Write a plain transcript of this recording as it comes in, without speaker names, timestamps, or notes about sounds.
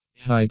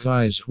Hi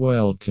guys,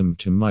 welcome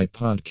to my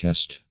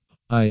podcast.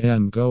 I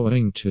am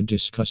going to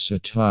discuss a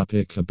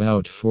topic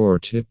about 4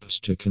 tips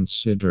to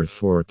consider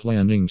for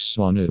planning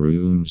sauna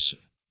rooms.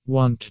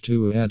 Want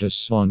to add a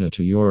sauna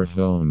to your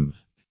home?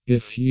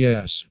 If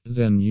yes,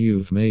 then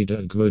you've made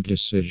a good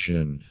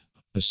decision.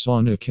 A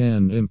sauna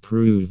can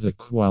improve the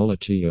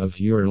quality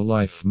of your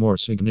life more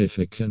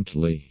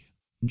significantly.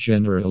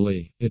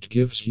 Generally, it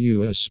gives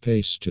you a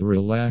space to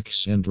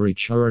relax and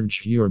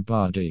recharge your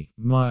body,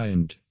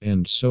 mind,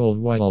 and soul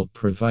while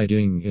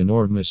providing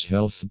enormous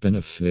health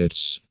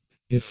benefits.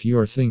 If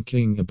you're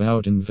thinking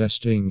about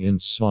investing in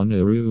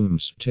sauna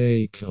rooms,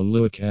 take a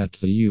look at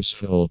the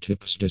useful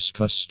tips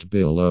discussed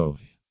below.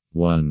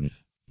 1.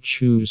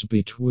 Choose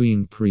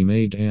between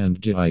pre-made and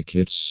DI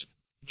kits.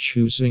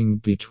 Choosing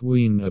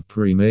between a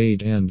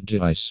pre-made and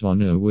DI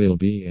sauna will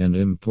be an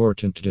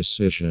important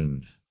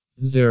decision.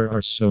 There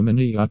are so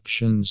many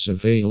options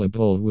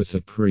available with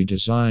a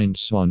pre-designed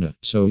sauna,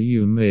 so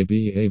you may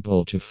be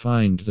able to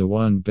find the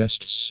one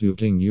best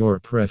suiting your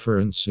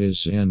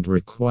preferences and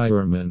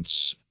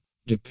requirements.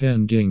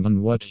 Depending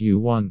on what you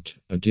want,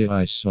 a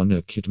DI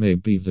sauna kit may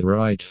be the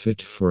right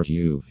fit for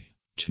you.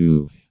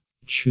 2.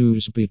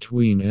 Choose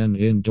between an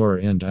indoor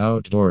and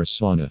outdoor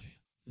sauna.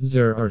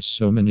 There are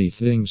so many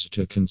things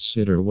to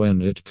consider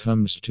when it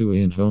comes to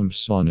in-home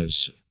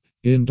saunas.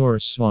 Indoor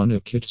sauna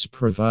kits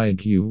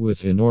provide you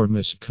with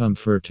enormous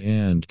comfort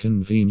and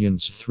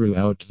convenience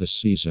throughout the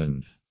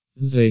season.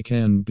 They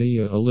can be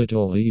a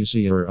little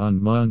easier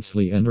on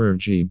monthly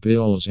energy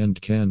bills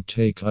and can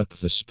take up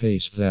the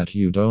space that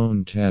you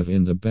don't have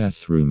in the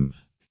bathroom.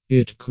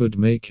 It could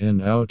make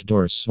an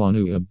outdoor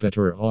sauna a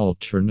better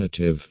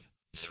alternative.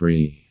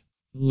 3.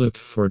 Look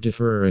for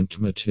different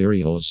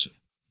materials.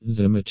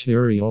 The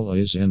material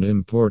is an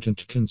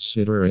important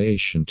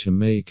consideration to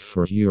make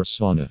for your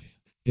sauna.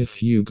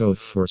 If you go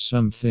for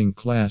something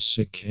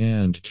classic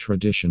and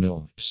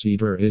traditional,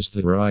 cedar is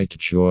the right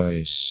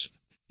choice.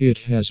 It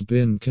has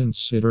been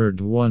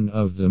considered one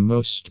of the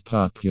most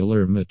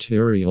popular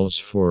materials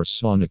for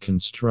sauna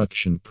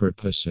construction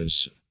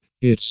purposes.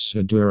 It's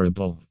a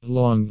durable,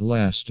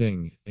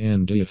 long-lasting,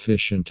 and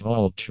efficient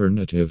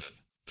alternative.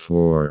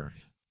 4.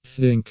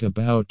 Think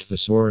about the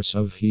source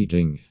of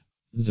heating.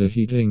 The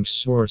heating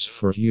source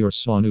for your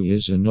sauna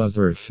is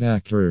another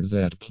factor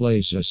that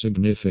plays a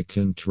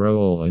significant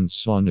role in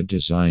sauna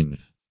design.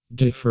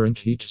 Different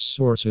heat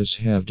sources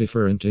have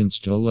different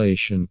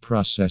installation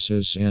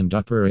processes and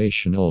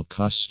operational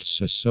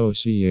costs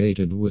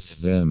associated with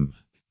them.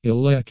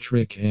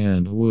 Electric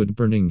and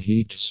wood-burning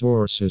heat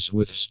sources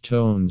with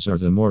stones are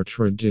the more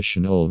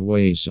traditional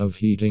ways of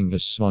heating a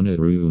sauna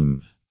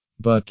room.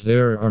 But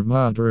there are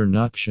modern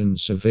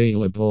options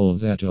available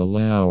that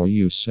allow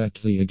you set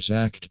the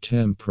exact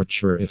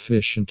temperature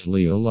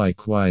efficiently,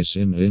 likewise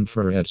in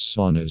infrared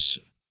saunas.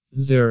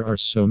 There are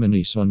so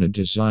many sauna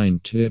design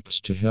tips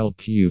to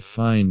help you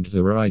find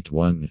the right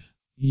one.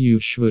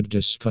 You should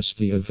discuss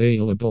the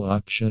available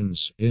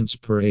options,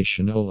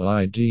 inspirational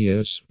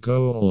ideas,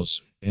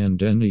 goals,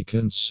 and any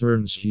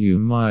concerns you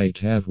might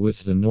have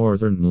with the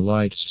Northern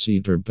Lights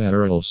Cedar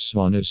Barrel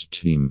Saunas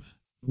team.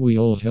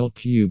 We'll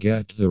help you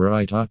get the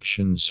right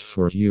options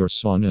for your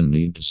sauna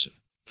needs.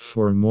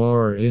 For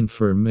more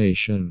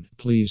information,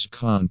 please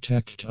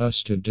contact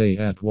us today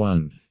at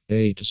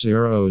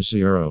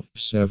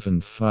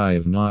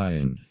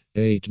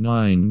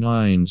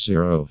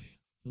 1-800-759-8990.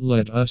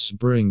 Let us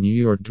bring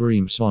your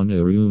dream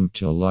sauna room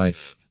to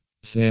life.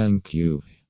 Thank you.